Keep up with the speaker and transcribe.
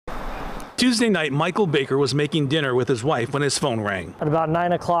Tuesday night, Michael Baker was making dinner with his wife when his phone rang. At about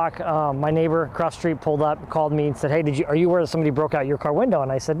 9 o'clock, my neighbor across the street pulled up, called me and said, hey, are you aware that somebody broke out your car window?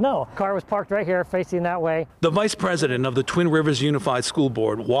 And I said, no. The car was parked right here, facing that way. The vice president of the Twin Rivers Unified School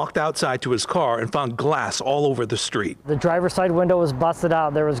Board walked outside to his car and found glass all over the street. The driver's side window was busted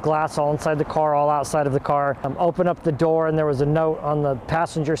out. There was glass all inside the car, all outside of the car. Opened up the door, and there was a note on the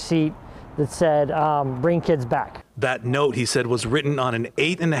passenger seat that said, bring kids back. That note, he said, was written on an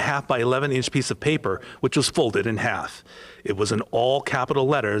 8.5 by 11-inch piece of paper, which was folded in half. It was in all capital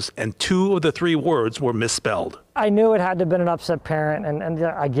letters, and 2 of the 3 words were misspelled. I knew it had to have been an upset parent, and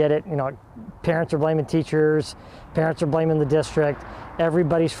I get it. You know, parents are blaming teachers, parents are blaming the district.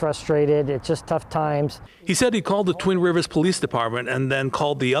 Everybody's frustrated. It's just tough times. He said he called the Twin Rivers Police Department and then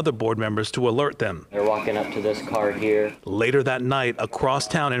called the other board members to alert them. They're walking up to this car here. Later that night, across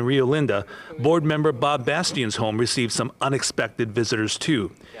town in Rio Linda, board member Bob Bastian's home received some unexpected visitors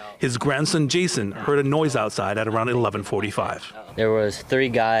too. His grandson Jason heard a noise outside at around 11:45. There was 3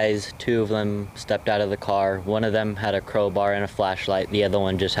 guys. 2 of them stepped out of the car. One of them had a crowbar and a flashlight. The other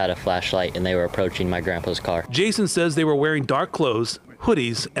one just had a flashlight, and they were approaching my grandpa's car. Jason says they were wearing dark clothes,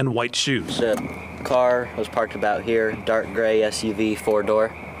 hoodies, and white shoes. The car was parked about here, dark gray SUV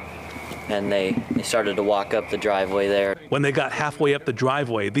 4-door, and they started to walk up the driveway there. When they got halfway up the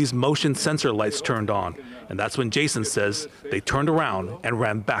driveway, these motion sensor lights turned on, and that's when Jason says they turned around and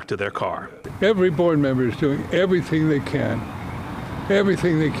ran back to their car. Every board member is doing everything they can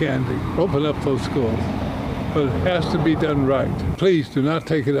to open up those schools, but it has to be done right. Please do not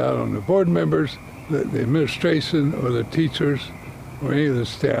take it out on the board members, the administration, or the teachers, or any of the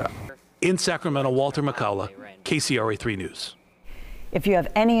staff. In Sacramento, Walter McCullough, KCRA 3 News. If you have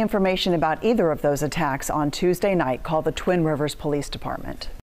any information about either of those attacks on Tuesday night, call the Twin Rivers Police Department.